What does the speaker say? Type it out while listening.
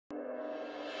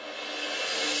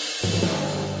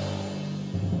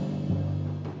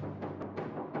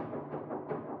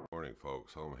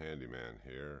folks, Home Handyman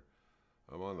here.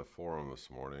 I'm on the forum this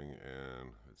morning, and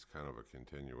it's kind of a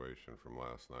continuation from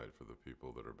last night for the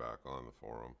people that are back on the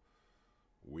forum.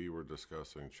 We were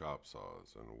discussing chop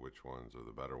saws and which ones are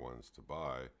the better ones to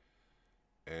buy,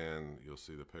 and you'll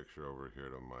see the picture over here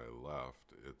to my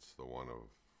left. It's the one of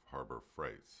Harbor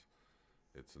Freight's.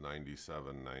 It's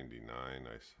 $97.99.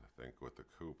 I think with the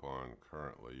coupon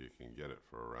currently you can get it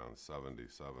for around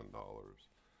 $77.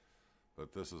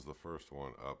 But this is the first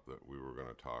one up that we were going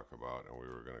to talk about, and we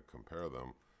were going to compare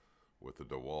them with the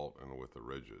DeWalt and with the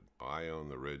Ridgid. I own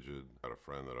the Ridgid. I got a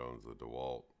friend that owns the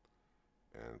DeWalt,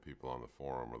 and people on the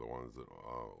forum are the ones that,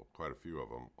 quite a few of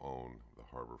them, own the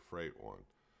Harbor Freight one.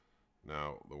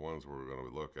 Now, the ones we're going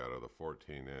to look at are the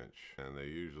 14-inch, and they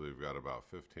usually have got about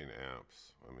 15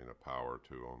 amps, of power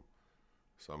to them.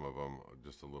 Some of them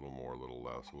just a little more, a little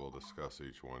less. We'll discuss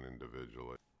each one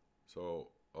individually.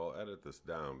 So I'll edit this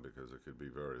down because it could be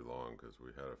very long, because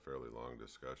we had a fairly long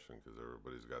discussion because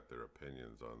everybody's got their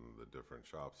opinions on the different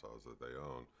chop saws that they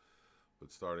own.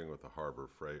 But starting with the Harbor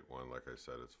Freight one, like I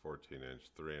said, it's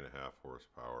 14-inch, 3.5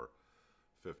 horsepower,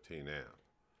 15 amp,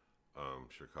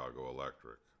 Chicago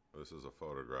Electric. This is a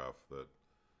photograph that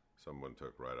someone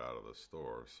took right out of the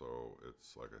store, so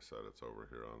it's, like I said, it's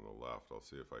over here on the left. I'll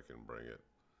see if I can bring it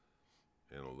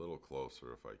in a little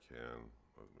closer if I can.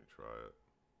 Let me try it.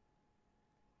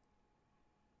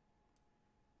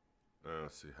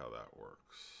 Let's see how that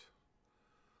works.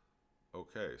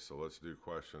 Okay, so let's do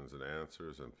questions and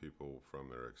answers and people from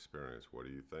their experience. What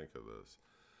do you think of this?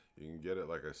 You can get it,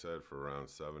 like I said, for around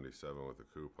 $77 with a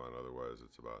coupon. Otherwise,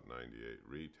 it's about $98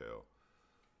 retail.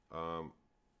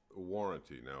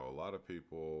 Warranty. Now, a lot of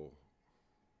people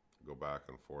go back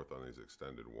and forth on these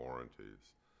extended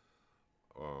warranties.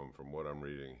 From what I'm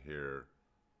reading here,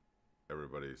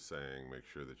 everybody's saying make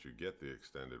sure that you get the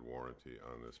extended warranty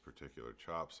on this particular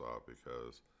chop saw,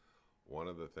 because one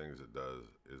of the things it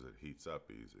does is it heats up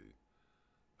easy.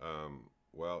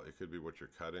 Well, it could be what you're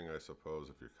cutting, I suppose.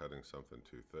 If you're cutting something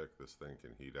too thick, this thing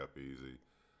can heat up easy.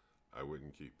 I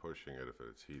wouldn't keep pushing it if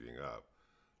it's heating up.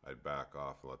 I'd back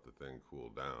off and let the thing cool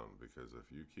down, because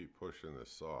if you keep pushing this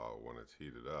saw when it's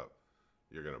heated up,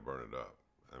 you're going to burn it up.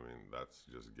 That's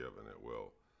just given, it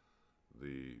will.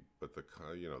 But the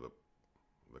con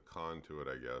to it,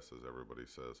 I guess, is everybody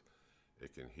says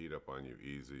it can heat up on you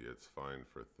easy. It's fine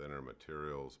for thinner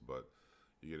materials, but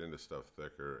you get into stuff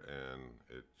thicker and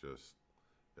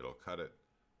it'll cut it.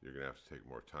 You're going to have to take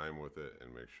more time with it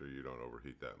and make sure you don't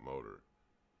overheat that motor.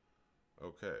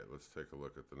 Okay, let's take a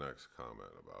look at the next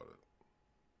comment about it.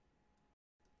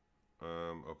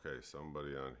 Okay,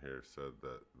 somebody on here said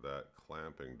that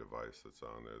clamping device that's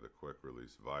on there, the quick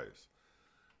release vise,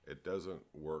 it doesn't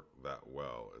work that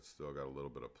well. It's still got a little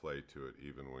bit of play to it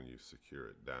even when you secure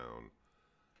it down,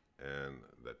 and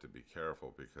that to be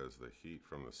careful because the heat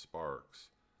from the sparks,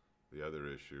 the other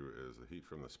issue is the heat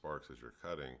from the sparks as you're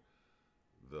cutting,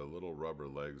 the little rubber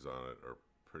legs on it are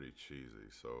pretty cheesy,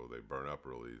 so they burn up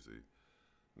real easy.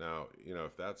 Now,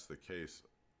 if that's the case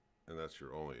and that's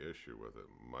your only issue with it,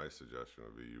 my suggestion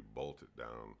would be you bolt it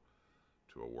down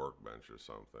to a workbench or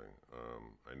something.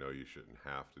 I know you shouldn't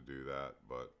have to do that,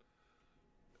 but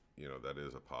that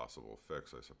is a possible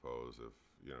fix, I suppose, if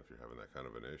you're having that kind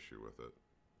of an issue with it.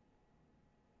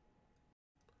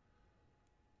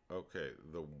 Okay,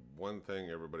 the one thing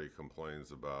everybody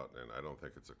complains about, and I don't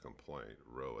think it's a complaint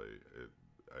really,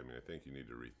 I think you need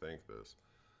to rethink this,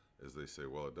 is they say,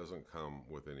 well, it doesn't come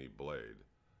with any blade,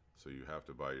 so you have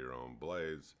to buy your own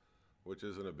blades, which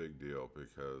isn't a big deal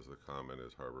because the comment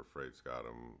is Harbor Freight's got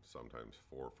them sometimes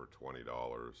for $20.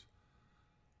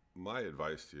 My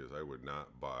advice to you is I would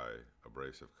not buy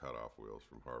abrasive cutoff wheels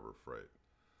from Harbor Freight.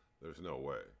 There's no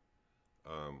way.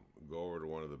 Go over to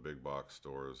one of the big box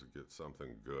stores and get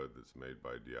something good that's made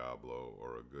by Diablo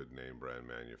or a good name brand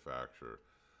manufacturer.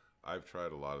 I've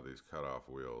tried a lot of these cutoff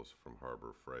wheels from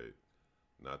Harbor Freight.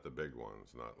 Not the big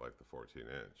ones, not like the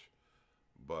 14-inch,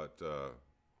 but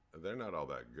they're not all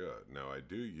that good. Now, I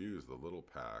do use the little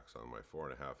packs on my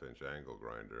 4.5-inch angle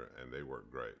grinder, and they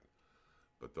work great,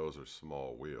 but those are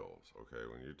small wheels, okay?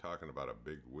 When you're talking about a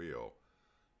big wheel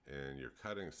and you're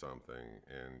cutting something,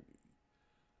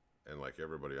 and like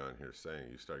everybody on here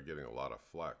saying, you start getting a lot of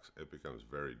flex, it becomes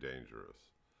very dangerous.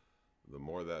 The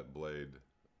more that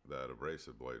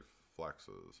abrasive blade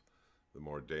flexes, the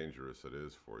more dangerous it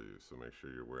is for you. So make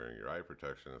sure you're wearing your eye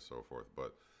protection and so forth.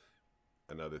 But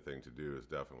another thing to do is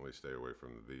definitely stay away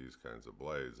from these kinds of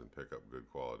blades and pick up good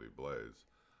quality blades.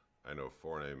 I know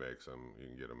Fournet makes them. You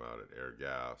can get them out at Air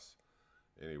Gas.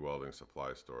 Any welding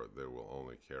supply store, they will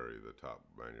only carry the top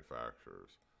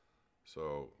manufacturers.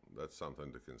 So that's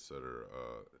something to consider.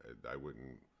 I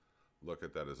wouldn't look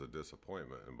at that as a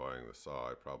disappointment in buying the saw.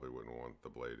 I probably wouldn't want the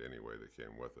blade anyway that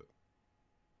came with it.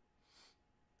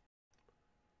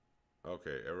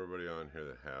 Okay, everybody on here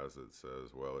that has it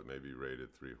says, well, it may be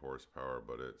rated 3 horsepower,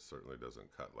 but it certainly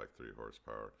doesn't cut like 3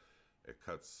 horsepower. It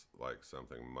cuts like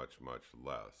something much, much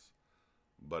less.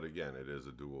 But again, it is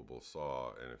a doable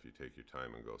saw, and if you take your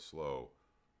time and go slow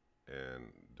and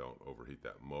don't overheat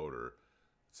that motor,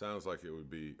 it sounds like it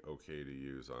would be okay to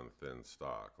use on thin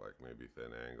stock, like maybe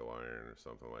thin angle iron or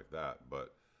something like that.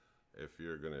 But if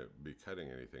you're going to be cutting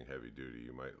anything heavy duty,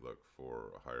 you might look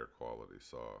for a higher quality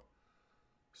saw.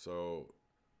 So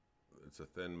it's a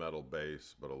thin metal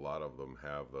base, but a lot of them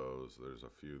have those. There's a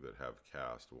few that have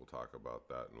cast. We'll talk about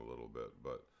that in a little bit.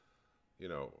 But, you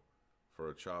know, for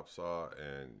a chop saw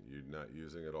and you're not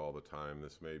using it all the time,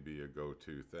 this may be a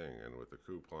go-to thing. And with the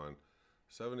coupon,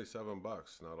 77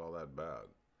 bucks, not all that bad.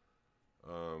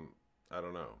 I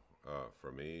don't know.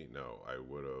 For me, no, I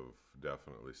would have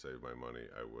definitely saved my money.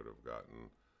 I would have gotten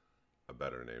a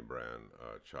better name brand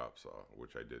chop saw,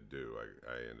 which I did do.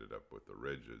 I ended up with the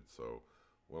Ridgid. So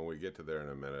when we get to there in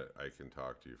a minute, I can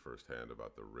talk to you firsthand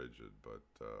about the Ridgid, but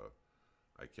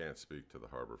I can't speak to the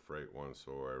Harbor Freight one,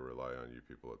 so I rely on you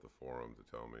people at the forum to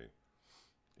tell me,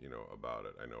 you know, about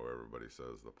it. I know everybody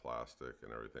says the plastic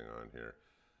and everything on here.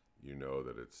 You know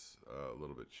that it's a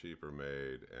little bit cheaper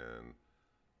made,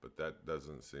 but that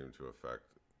doesn't seem to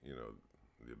affect, you know,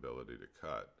 the ability to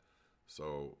cut.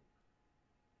 So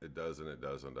it does and it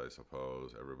doesn't, I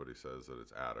suppose. Everybody says that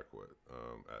it's adequate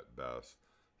at best.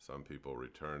 Some people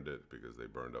returned it because they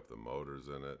burned up the motors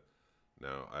in it.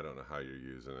 Now, I don't know how you're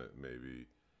using it. Maybe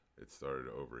it started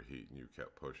to overheat and you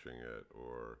kept pushing it,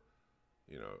 or,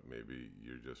 you know, maybe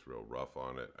you're just real rough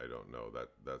on it. I don't know.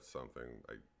 That's something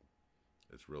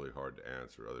it's really hard to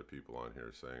answer. Other people on here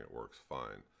are saying it works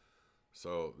fine.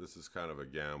 So this is kind of a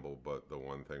gamble, but the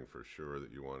one thing for sure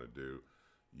that you want to do,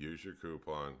 use your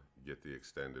coupon, get the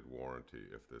extended warranty.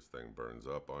 If this thing burns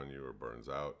up on you or burns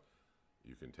out,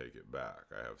 you can take it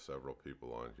back. I have several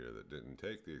people on here that didn't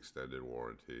take the extended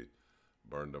warranty,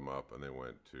 burned them up, and they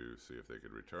went to see if they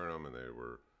could return them, and they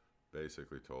were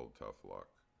basically told tough luck.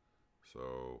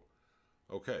 So,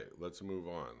 okay, let's move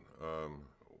on.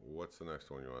 What's the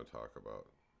next one you want to talk about?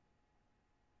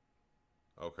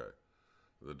 Okay,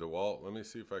 the DeWalt. Let me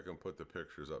see if I can put the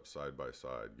pictures up side by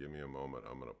side. Give me a moment.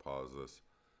 I'm going to pause this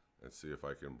and see if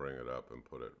I can bring it up and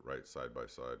put it right side by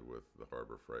side with the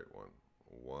Harbor Freight one.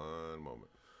 One moment.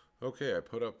 Okay, I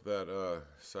put up that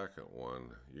second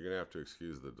one. You're going to have to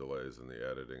excuse the delays in the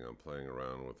editing. I'm playing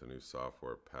around with a new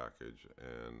software package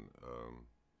and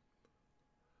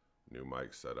new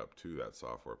mic setup to that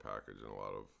software package and a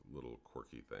lot of little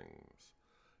quirky things.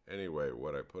 Anyway,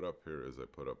 what I put up here is I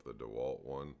put up the DeWalt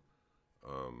one.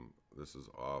 This is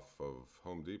off of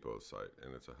Home Depot's site,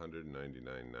 and it's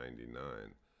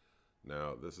 $199.99.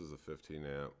 Now, this is a 15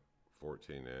 amp,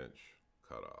 14 inch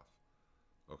cutoff.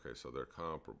 Okay, so they're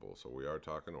comparable. So we are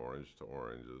talking orange to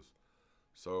oranges.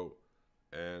 So,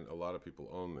 and a lot of people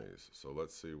own these. So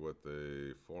let's see what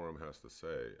the forum has to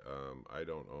say. I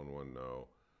don't own one, no,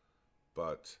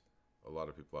 but a lot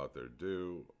of people out there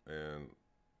do. And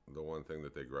the one thing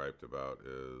that they griped about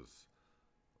is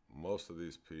most of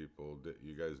these people,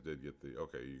 you guys did get the,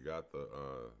 okay, you got the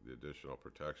additional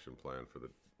protection plan for the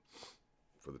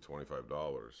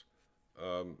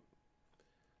 $25.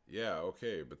 Yeah,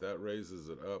 okay, but that raises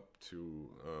it up to,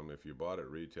 if you bought it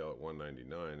retail at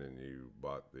 $199 and you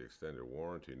bought the extended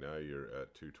warranty, now you're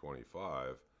at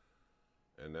 $225,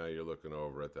 and now you're looking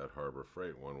over at that Harbor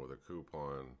Freight one with a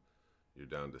coupon, you're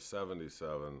down to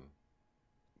 $77,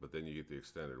 but then you get the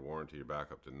extended warranty, you're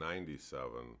back up to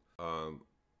 $97.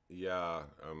 Yeah,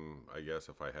 I guess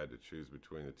if I had to choose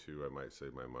between the two, I might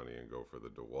save my money and go for the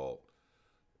DeWalt,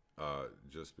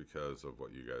 just because of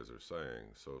what you guys are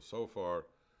saying. So far,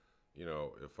 you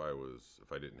know, if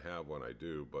I didn't have one, I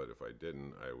do, but if I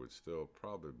didn't, I would still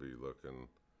probably be looking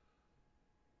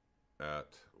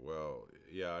at, well,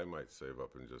 yeah, I might save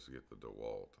up and just get the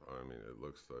DeWalt. I mean, it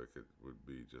looks like it would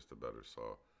be just a better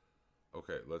saw.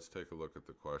 Okay, let's take a look at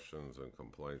the questions and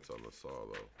complaints on the saw,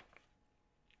 though.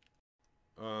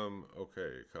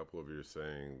 Okay, a couple of you are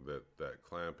saying that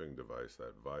clamping device,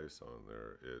 that vise on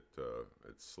there,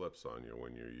 it slips on you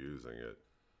when you're using it.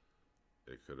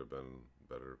 It could have been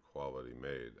better quality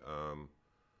made.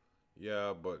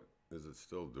 Yeah, but is it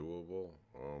still doable?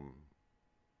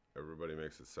 Everybody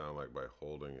makes it sound like by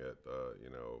holding it, you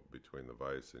know, between the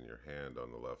vise and your hand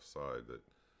on the left side, that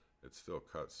it still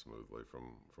cuts smoothly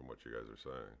from what you guys are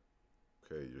saying.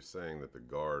 Okay, you're saying that the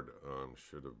guard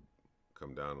should have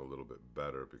come down a little bit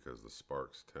better because the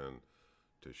sparks tend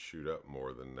to shoot up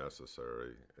more than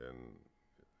necessary. And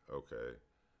okay,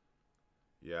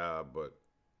 Yeah, but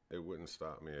it wouldn't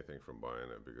stop me, I think, from buying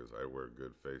it because I wear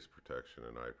good face protection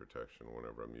and eye protection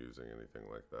whenever I'm using anything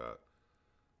like that.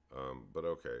 But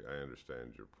okay, I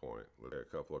understand your point. A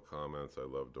couple of comments. I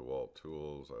love DeWalt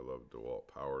tools. I love DeWalt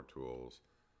power tools.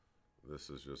 This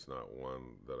is just not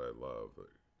one that I love.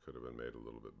 It could have been made a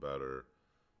little bit better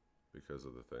because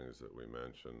of the things that we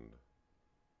mentioned.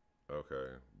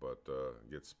 Okay, but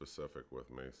get specific with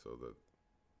me so that,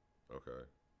 okay.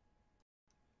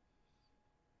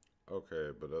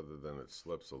 Okay, but other than it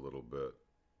slips a little bit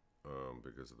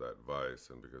because of that vise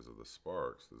and because of the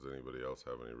sparks, does anybody else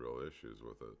have any real issues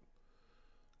with it?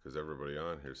 Because everybody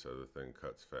on here said the thing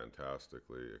cuts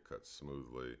fantastically, it cuts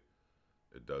smoothly,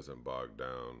 it doesn't bog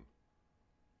down.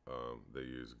 They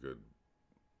use good,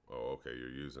 oh, okay, you're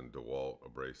using DeWalt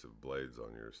abrasive blades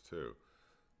on yours too.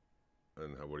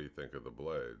 And what do you think of the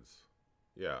blades?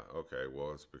 Yeah, okay,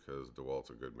 well, it's because DeWalt's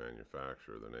a good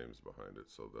manufacturer, the name's behind it,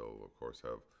 so they'll, of course,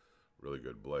 have really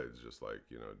good blades, just like,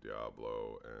 you know,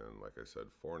 Diablo and, like I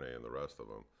said, Forney and the rest of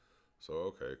them. So,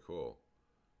 okay, cool.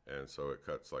 And so it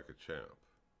cuts like a champ.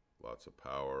 Lots of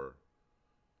power.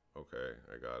 Okay,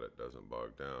 I got it. Doesn't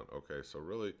bog down. Okay, so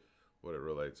really what it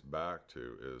relates back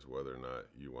to is whether or not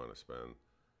you want to spend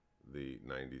the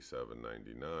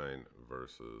 $97.99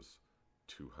 versus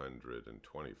 $225.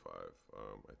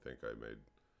 I think I made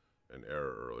an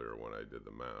error earlier when I did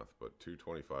the math, but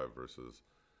 $225 versus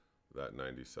that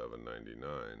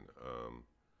 $97.99.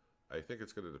 I think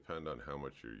it's going to depend on how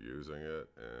much you're using it,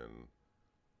 and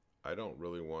I don't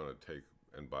really want to take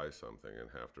and buy something and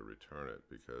have to return it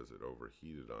because it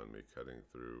overheated on me cutting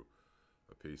through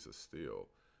a piece of steel.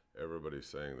 Everybody's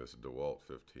saying this DeWalt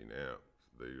 15 amp,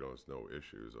 there's no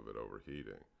issues of it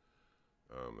overheating.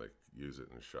 They use it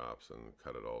in shops and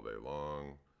cut it all day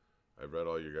long. I've read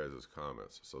all you guys'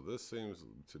 comments, so this seems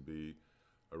to be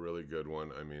a really good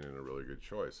one. I mean, and a really good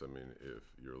choice. I mean, if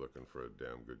you're looking for a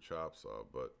damn good chop saw,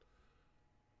 but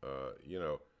you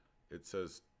know, it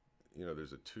says, you know,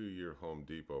 there's a 2-year Home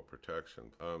Depot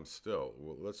protection. Still,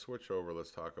 well, let's switch over.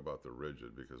 Let's talk about the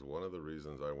Ridgid, because one of the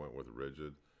reasons I went with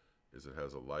Ridgid is it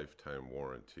has a lifetime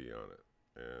warranty on it,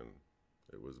 and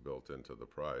it was built into the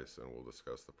price, and we'll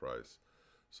discuss the price.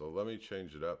 So let me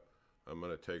change it up. I'm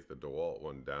going to take the DeWalt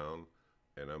one down,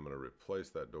 and I'm going to replace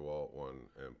that DeWalt one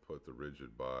and put the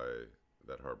Ridgid by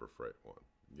that Harbor Freight one.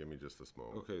 Give me just this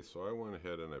moment. Okay, so I went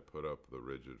ahead and I put up the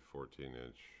Ridgid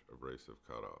 14-inch abrasive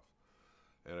cutoff,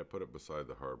 and I put it beside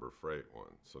the Harbor Freight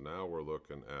one. So now we're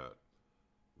looking at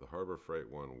the Harbor Freight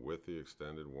one with the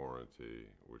extended warranty,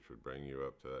 which would bring you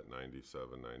up to that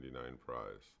 $97.99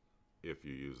 price if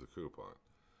you use the coupon.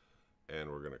 And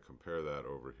we're going to compare that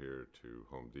over here to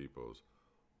Home Depot's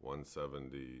 $179,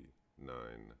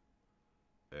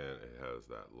 and it has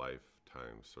that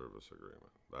lifetime service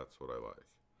agreement. That's what I like.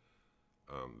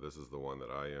 This is the one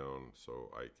that I own,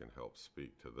 so I can help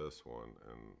speak to this one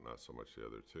and not so much the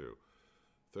other two.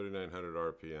 3,900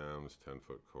 RPMs,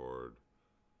 10-foot cord.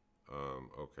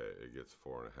 Okay, it gets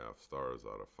 4.5 stars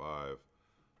out of 5.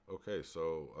 Okay,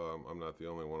 so I'm not the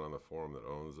only one on the forum that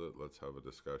owns it. Let's have a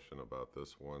discussion about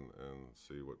this one and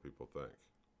see what people think.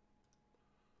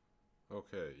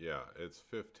 Okay, yeah, it's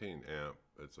 15 amp.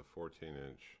 It's a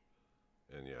 14-inch,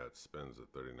 and yeah, it spins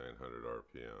at 3,900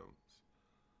 RPMs.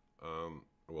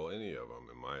 Well, any of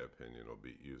them, in my opinion, will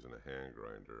beat using a hand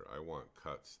grinder. I want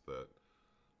cuts that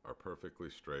are perfectly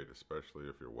straight,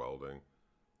 especially if you're welding.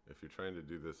 If you're trying to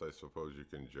do this, I suppose you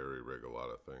can jerry-rig a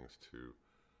lot of things to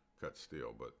cut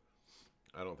steel, but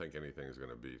I don't think anything's going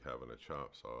to beat having a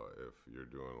chop saw if you're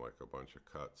doing like a bunch of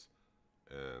cuts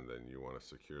and then you want to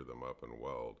secure them up and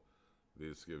weld.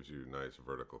 This gives you nice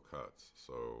vertical cuts.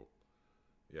 So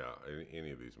yeah,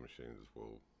 any of these machines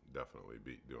will definitely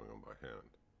beat doing them by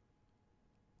hand.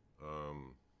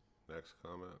 Next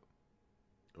comment.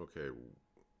 Okay,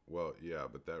 well, yeah,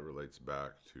 but that relates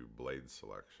back to blade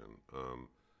selection.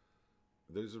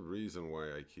 There's a reason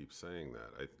why I keep saying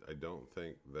that. I don't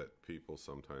think that people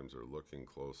sometimes are looking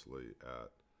closely at,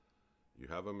 you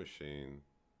have a machine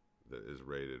that is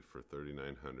rated for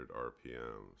 3,900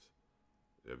 RPMs.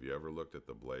 Have you ever looked at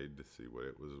the blade to see what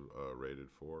it was rated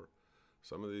for?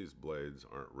 Some of these blades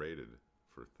aren't rated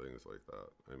for things like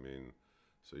that. I mean,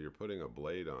 so you're putting a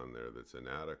blade on there that's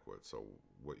inadequate. So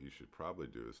what you should probably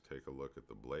do is take a look at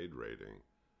the blade rating,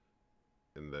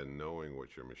 and then knowing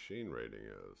what your machine rating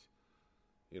is,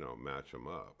 you know, match them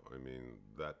up. I mean,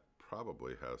 that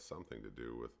probably has something to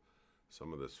do with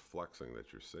some of this flexing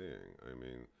that you're seeing. I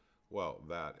mean, well,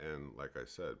 that, and like I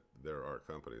said, there are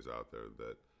companies out there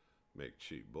that make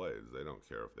cheap blades. They don't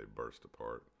care if they burst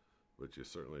apart, but you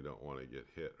certainly don't want to get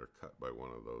hit or cut by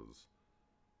one of those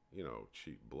you know,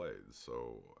 cheap blades,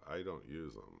 so I don't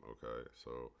use them, okay?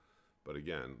 So, but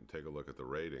again, take a look at the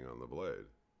rating on the blade.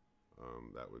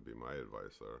 That would be my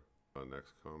advice there.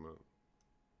 Next comment.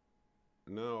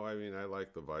 No, I mean, I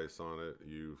like the vise on it.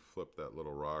 You flip that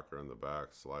little rocker in the back,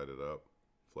 slide it up,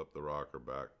 flip the rocker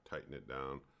back, tighten it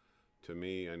down. To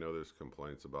me, I know there's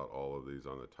complaints about all of these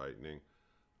on the tightening.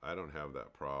 I don't have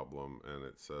that problem, and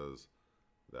it says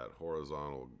that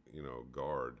horizontal, you know,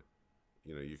 guard,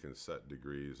 you know, you can set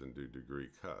degrees and do degree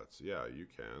cuts. Yeah, you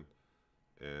can.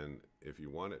 And if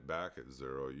you want it back at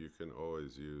 0, you can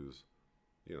always use,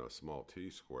 you know, a small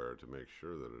T-square to make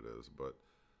sure that it is. But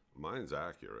mine's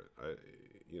accurate.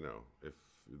 You know, if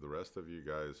the rest of you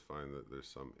guys find that there's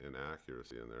some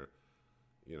inaccuracy in there,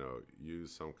 you know,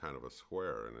 use some kind of a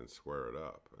square and then square it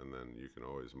up, and then you can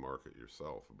always mark it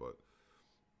yourself. But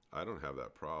I don't have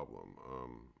that problem.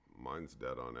 Mine's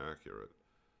dead on accurate.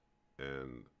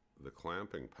 And the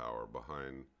clamping power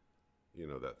behind, you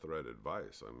know, that threaded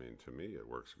vise, I mean, to me, it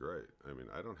works great. I mean,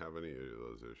 I don't have any of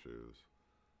those issues.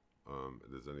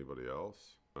 Does anybody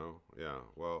else? No? Yeah,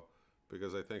 well,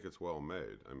 because I think it's well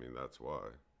made. I mean, that's why.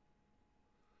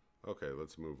 Okay,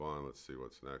 let's move on. Let's see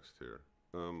what's next here.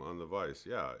 On the vise,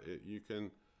 yeah, you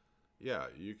can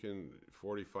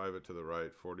 45 it to the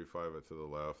right, 45 it to the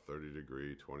left, 30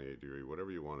 degree, 28 degree,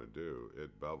 whatever you want to do.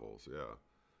 It bevels, yeah.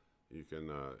 You can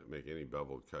make any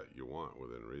beveled cut you want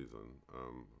within reason.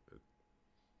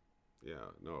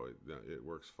 It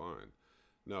works fine.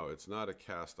 No, it's not a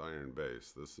cast iron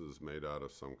base. This is made out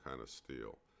of some kind of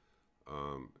steel.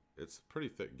 It's pretty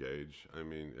thick gauge. I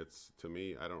mean, to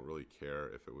me, I don't really care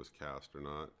if it was cast or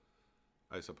not.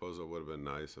 I suppose it would have been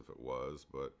nice if it was,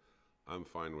 but I'm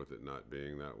fine with it not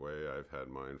being that way. I've had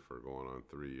mine for going on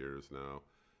 3 years now.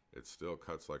 It still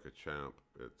cuts like a champ.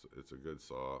 It's a good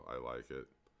saw. I like it.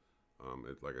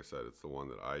 Like I said, it's the one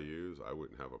that I use. I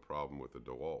wouldn't have a problem with the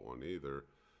DeWalt one either,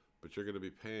 but you're going to be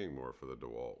paying more for the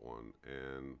DeWalt one,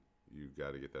 and you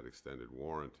got to get that extended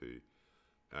warranty.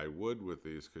 I would with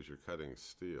these because you're cutting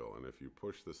steel, and if you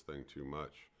push this thing too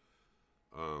much,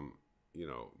 you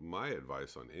know, my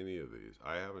advice on any of these,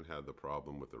 I haven't had the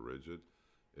problem with the Ridgid.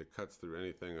 It cuts through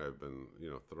anything I've been, you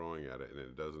know, throwing at it, and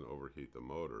it doesn't overheat the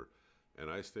motor.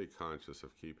 And I stay conscious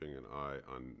of keeping an eye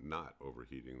on not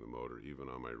overheating the motor, even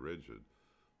on my Ridgid.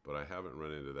 But I haven't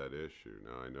run into that issue.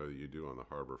 Now, I know that you do on the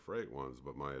Harbor Freight ones,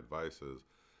 but my advice is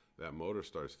that motor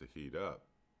starts to heat up,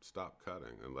 stop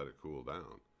cutting and let it cool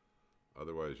down.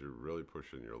 Otherwise, you're really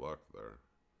pushing your luck there.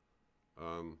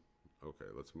 Okay,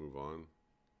 let's move on.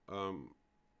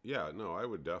 Yeah, no, I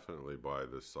would definitely buy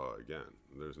this saw again.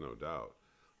 There's no doubt.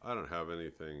 I don't have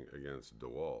anything against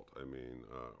DeWalt. I mean,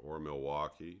 or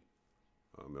Milwaukee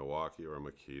or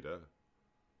Makita,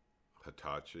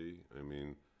 Hitachi. I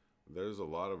mean, there's a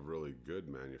lot of really good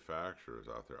manufacturers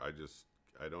out there.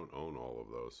 I don't own all of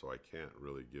those, so I can't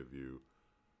really give you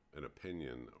an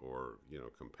opinion or, you know,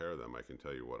 compare them. I can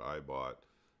tell you what I bought.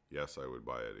 Yes, I would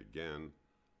buy it again.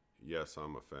 Yes,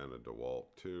 I'm a fan of DeWalt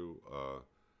too.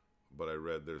 But I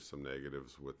read there's some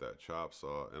negatives with that chop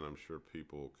saw, and I'm sure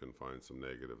people can find some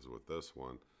negatives with this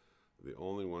one. The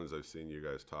only ones I've seen you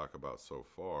guys talk about so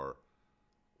far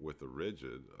with the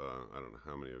Ridgid, I don't know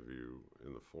how many of you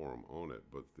in the forum own it,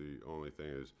 but the only thing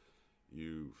is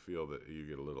you feel that you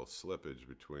get a little slippage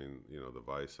between, you know, the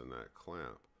vise and that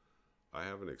clamp. I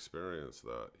haven't experienced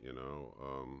that, you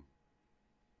know.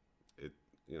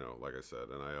 You know, like I said,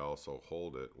 and I also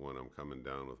hold it when I'm coming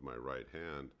down with my right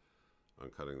hand on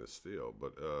cutting the steel.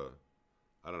 But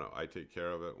I don't know, I take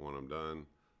care of it when I'm done.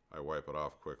 I wipe it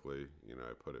off quickly, you know,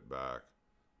 I put it back,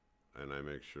 and I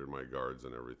make sure my guards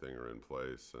and everything are in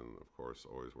place, and of course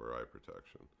always wear eye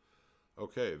protection.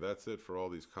 Okay, that's it for all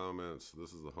these comments.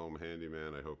 This is the Home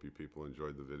Handyman. I hope you people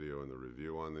enjoyed the video and the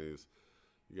review on these.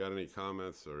 You got any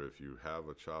comments, or if you have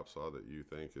a chop saw that you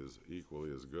think is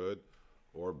equally as good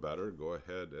or better, go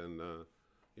ahead and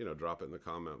you know, drop it in the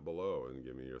comment below and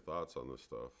give me your thoughts on this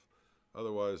stuff.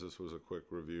 Otherwise, this was a quick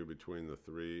review between the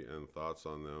three and thoughts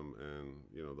on them, and,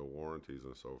 you know, the warranties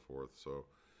and so forth. So,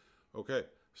 okay,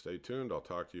 stay tuned. I'll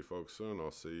talk to you folks soon.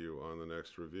 I'll see you on the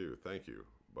next review. Thank you.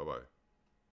 Bye-bye.